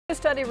A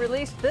study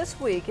released this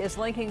week is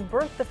linking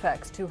birth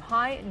defects to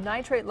high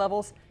nitrate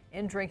levels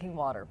in drinking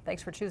water.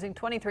 Thanks for choosing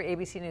 23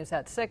 ABC News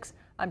at 6.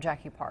 I'm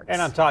Jackie Parks.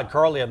 And I'm Todd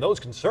Carley, and those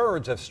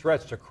concerns have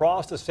stretched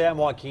across the San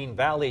Joaquin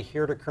Valley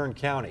here to Kern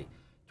County.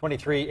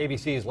 23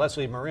 ABC's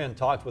Leslie Marin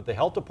talked with the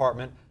health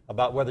department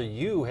about whether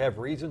you have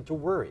reason to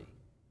worry.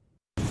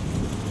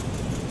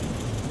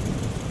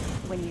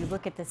 When you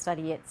look at the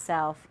study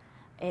itself,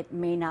 it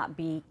may not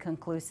be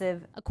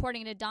conclusive.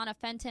 According to Donna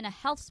Fenton, a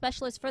health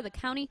specialist for the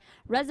county,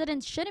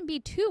 residents shouldn't be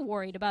too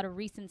worried about a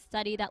recent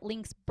study that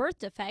links birth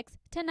defects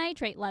to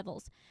nitrate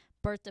levels.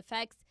 Birth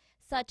defects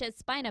such as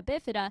spina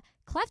bifida,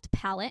 cleft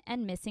palate,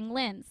 and missing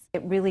limbs.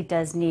 It really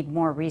does need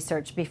more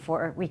research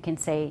before we can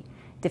say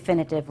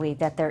definitively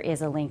that there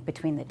is a link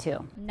between the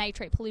two.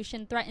 Nitrate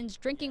pollution threatens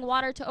drinking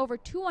water to over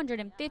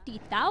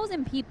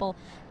 250,000 people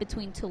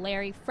between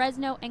Tulare,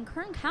 Fresno, and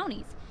Kern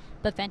counties.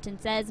 But Fenton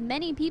says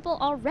many people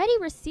already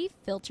receive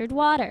filtered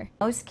water.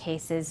 In most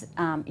cases,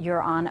 you're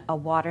on a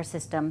water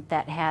system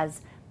that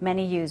has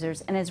many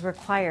users and is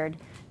required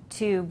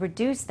to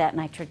reduce that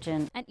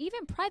nitrogen. And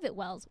even private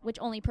wells, which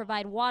only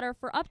provide water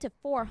for up to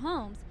 4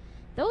 homes,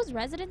 those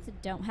residents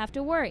don't have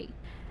to worry.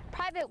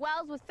 Private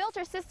wells with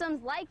filter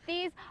systems like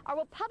these are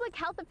what public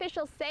health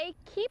officials say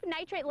keep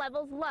nitrate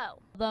levels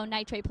low. Although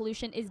nitrate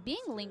pollution is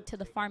being linked to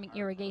the farming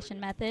irrigation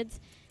methods,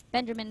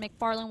 Benjamin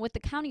McFarland with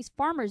the county's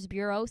Farmers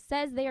Bureau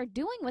says they are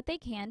doing what they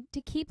can to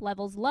keep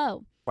levels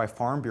low. Our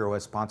Farm Bureau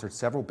has sponsored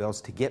several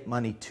bills to get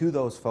money to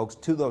those folks,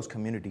 to those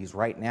communities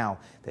right now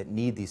that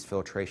need these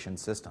filtration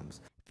systems.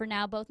 For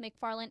now, both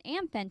McFarland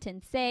and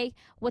Fenton say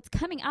what's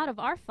coming out of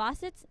our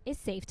faucets is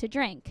safe to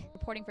drink.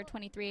 Reporting for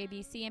 23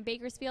 ABC in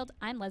Bakersfield,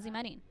 I'm Leslie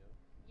Marin.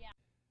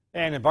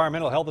 And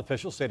environmental health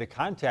officials say to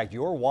contact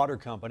your water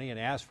company and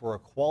ask for a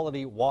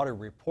quality water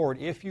report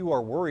if you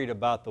are worried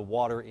about the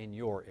water in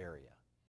your area.